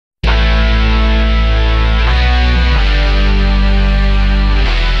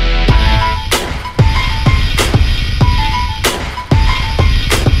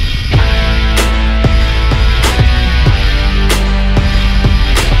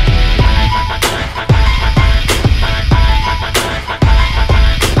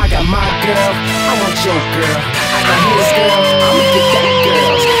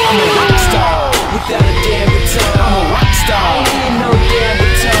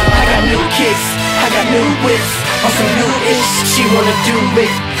on some new ish. She wanna do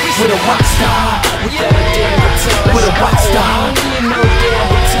it with a rockstar, with a rockstar.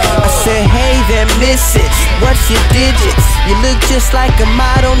 I said, hey there, missus, what's your digits? You look just like a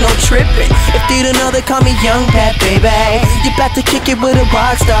model, no tripping. If they don't know, they call me Young Pat, baby. You about to kick it with a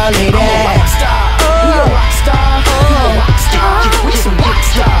rockstar lady. I'm a rockstar, he a rockstar, he a rockstar. We some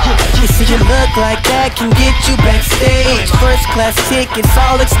rockstar. You see, you look like that can get you backstage. First class tickets,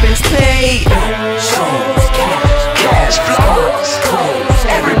 all expense paid. Cash flows,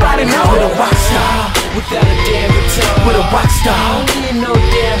 everybody know with a rockstar, without a damn guitar, with a rockstar, no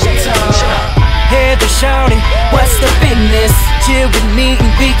damn guitar. Hey there, shawty, what's the business? Chill with me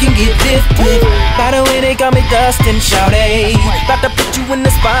and we can get lifted. By the way, they got me dustin', shawty. About to put you in the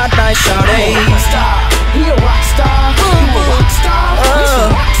spotlight, shawty. He a rockstar, he a rockstar, he's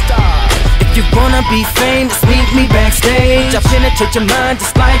a rockstar. If you wanna be famous, meet me backstage. I penetrate your mind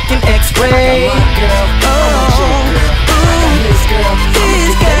just like an X-ray. I got my girl, I want your girl, I got his girl,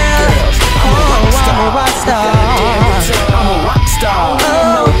 His girl. I'm a rockstar, I'm a rockstar. I'm a rockstar,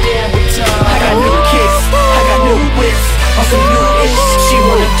 no damn guitar. I got new kicks, I got new whips, on some new ish. She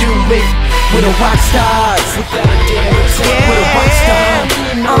wanna do it with a rockstar, without a damn guitar, with a rockstar.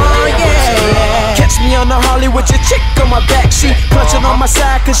 Oh yeah. Catch me on the Harley with your chick on my back. She clutching on my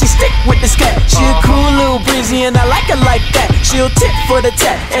side cause she stick with this cat. She a cool little breezy and I like her like that. She'll tit for the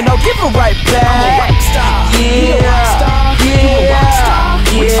tat and I'll give her right back. I'm a rockstar, Yeah,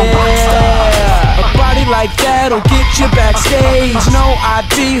 a body like that'll get you backstage. No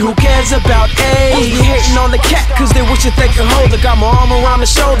ID, who cares about age? You hating on the cat cause they wish that they could hold her. Got my arm around the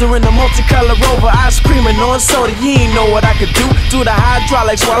shoulder in the multicolor Rover. Ice creaming on soda, you ain't know what I could do. Do the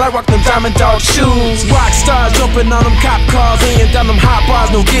hydraulics while I rock them diamond dog shoes. Rock stars jumping on them cop cars, laying down them hot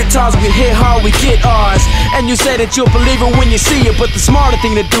bars. No guitars, we hit hard, we get ours. And you say that you'll believe it when you see it, but the smarter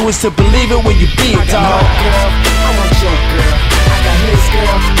thing to do is to believe it when you be it, dog. I want your girl, I got his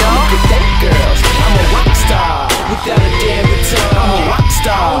girl, y'all can date girls. I'm a rockstar, without a damn guitar. I'm a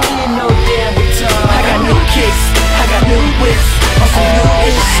rockstar, no damn guitar. I got new kicks, I got new whips, on some new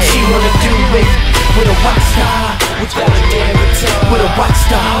ish. She wanna do it with a rockstar, without a damn guitar, with a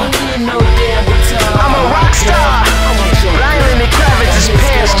rockstar, no damn guitar. I'm a rockstar, but I ain't Lenny Kravitz, his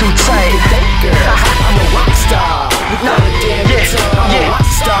pants too tight. I'm a rockstar, without a damn guitar. I'm a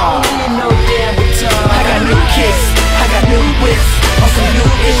rockstar, no damn guitar. I got new kicks, I got new whips, on some new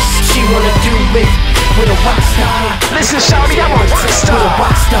ish. She wanna do it with a rockstar. Listen, shawty, I'm a rockstar. With a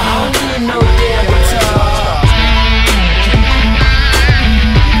rockstar.